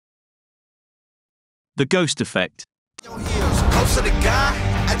the ghost effect. Close to the guy,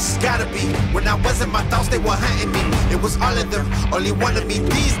 I just gotta be. When I wasn't, my thoughts, they were hunting me. It was all of them, only one of me.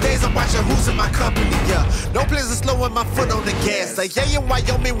 These days I'm watching who's in my company, yeah. No place is slowing my foot on the gas. Like, yeah, in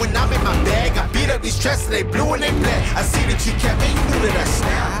Wyoming when I'm in my bag. I beat up these tracks, they blue and they black. I see that you kept me, you knew that I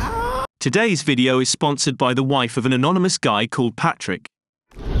snapped. Today's video is sponsored by the wife of an anonymous guy called Patrick.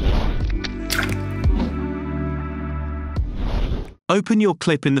 Open your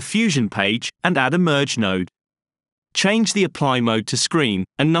clip in the Fusion page and add a merge node. Change the apply mode to screen,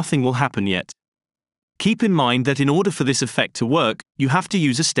 and nothing will happen yet. Keep in mind that in order for this effect to work, you have to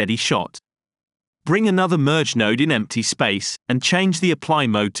use a steady shot. Bring another merge node in empty space, and change the apply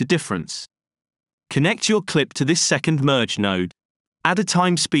mode to difference. Connect your clip to this second merge node. Add a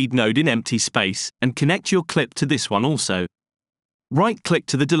time speed node in empty space, and connect your clip to this one also. Right-click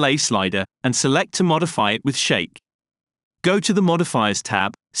to the delay slider, and select to modify it with shake. Go to the Modifiers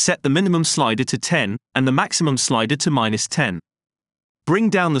tab, set the minimum slider to 10, and the maximum slider to -10.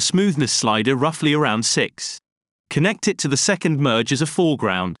 Bring down the smoothness slider roughly around 6. Connect it to the second merge as a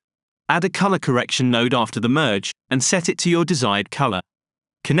foreground. Add a color correction node after the merge, and set it to your desired color.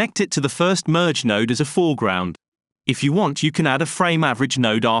 Connect it to the first merge node as a foreground. If you want, you can add a frame average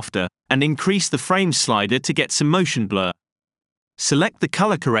node after, and increase the frame slider to get some motion blur. Select the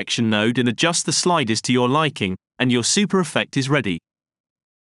color correction node and adjust the sliders to your liking, and your super effect is ready.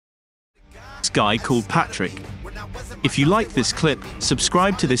 This guy called Patrick. If you like this clip,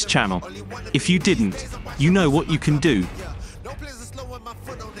 subscribe to this channel. If you didn't, you know what you can do.